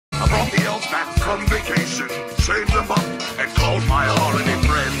brought the elves back from vacation, shaved them up, and called my holiday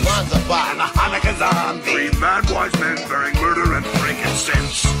friends. Wonderbar and the Hannigan zombie. 3 mad wise men bearing murder and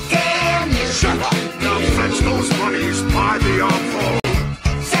frankincense. Damn you! Shut up! Now fetch those monies by the armful.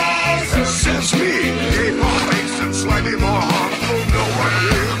 Says me, yea, more base and slightly more harmful. No one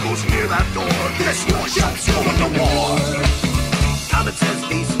here goes near that door. This war shuts you in the war. Common sense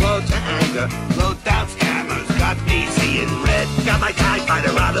be slow to anger. Low down scammers got me seeing red. Got my TIE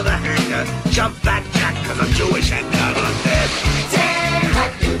fighter out of the hangar. Jump that jack cause I'm Jewish and not undead.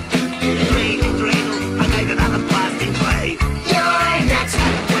 Dreidel, dreidel, I made it out of plastic clay. You're next.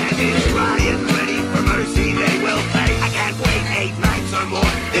 When it's Ryan ready for mercy they will pay. I can't wait 8 nights or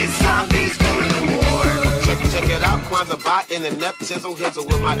more. This zombie's going to war. Check it out, Kwanzaa bot in the nep chisel hizzle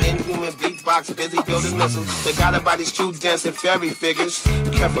with my inhuman beatbox busy building missiles. They got about these true dancing fairy figures.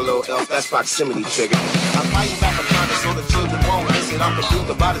 Careful, little elf, that's proximity trigger. I'm fighting back a Kwanzaa so the children won't miss it. I'm confused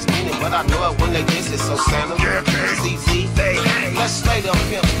about its meaning, but I know it when they miss it. So Santa, CZ, let's stay them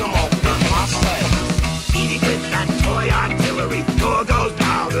pimp. Come on, pimp my sled. Eat it with that